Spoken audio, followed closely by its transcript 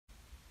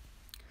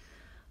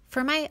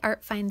For my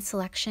Art Find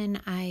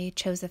selection, I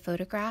chose a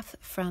photograph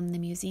from the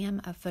Museum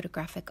of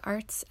Photographic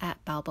Arts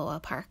at Balboa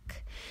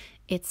Park.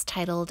 It's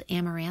titled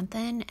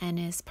Amaranthine and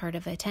is part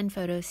of a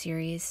 10-photo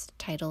series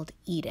titled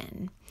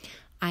Eden.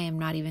 I am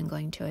not even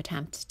going to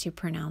attempt to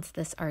pronounce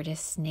this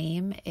artist's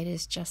name. It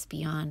is just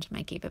beyond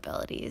my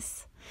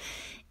capabilities.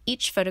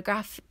 Each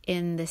photograph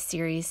in this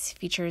series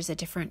features a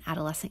different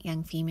adolescent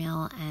young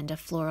female and a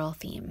floral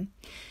theme.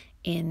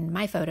 In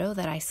my photo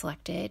that I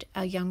selected,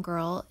 a young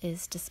girl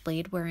is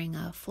displayed wearing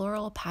a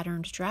floral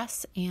patterned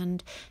dress,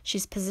 and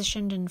she's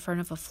positioned in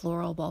front of a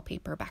floral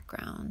wallpaper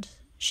background.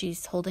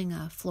 She's holding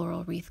a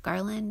floral wreath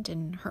garland,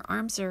 and her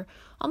arms are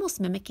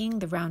almost mimicking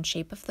the round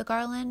shape of the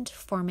garland,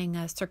 forming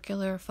a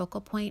circular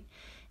focal point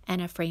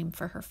and a frame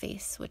for her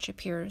face, which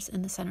appears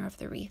in the center of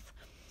the wreath.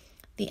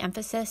 The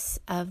emphasis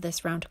of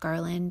this round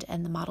garland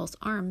and the model's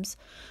arms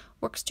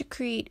works to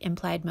create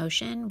implied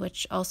motion,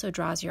 which also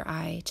draws your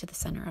eye to the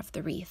center of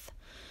the wreath.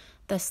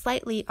 The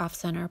slightly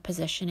off-center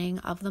positioning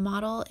of the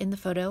model in the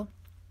photo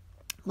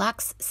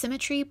lacks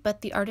symmetry, but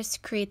the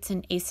artist creates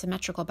an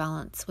asymmetrical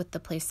balance with the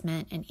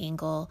placement and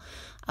angle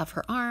of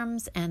her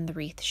arms and the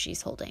wreath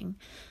she's holding.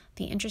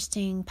 The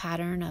interesting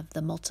pattern of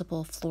the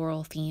multiple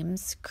floral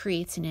themes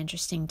creates an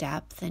interesting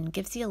depth and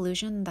gives the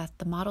illusion that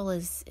the model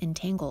is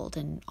entangled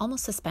and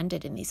almost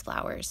suspended in these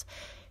flowers.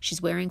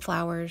 She's wearing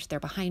flowers, they're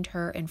behind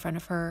her, in front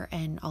of her,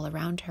 and all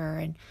around her,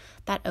 and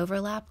that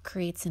overlap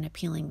creates an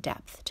appealing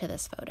depth to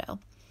this photo.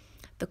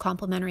 The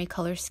complementary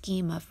color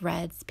scheme of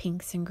reds,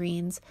 pinks, and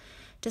greens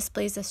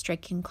displays a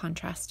striking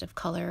contrast of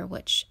color,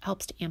 which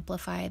helps to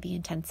amplify the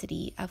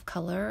intensity of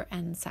color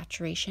and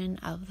saturation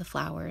of the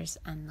flowers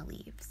and the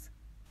leaves.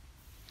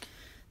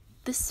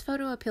 This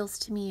photo appeals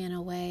to me in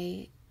a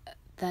way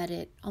that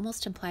it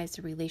almost implies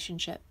a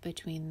relationship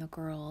between the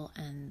girl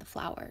and the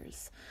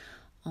flowers,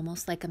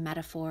 almost like a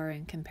metaphor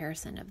in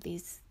comparison of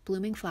these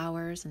blooming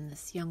flowers and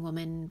this young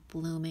woman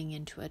blooming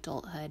into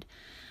adulthood.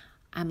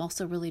 I'm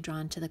also really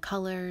drawn to the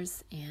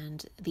colors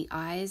and the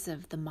eyes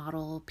of the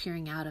model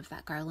peering out of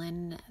that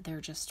garland. They're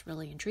just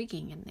really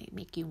intriguing and they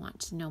make you want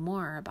to know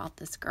more about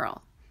this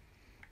girl.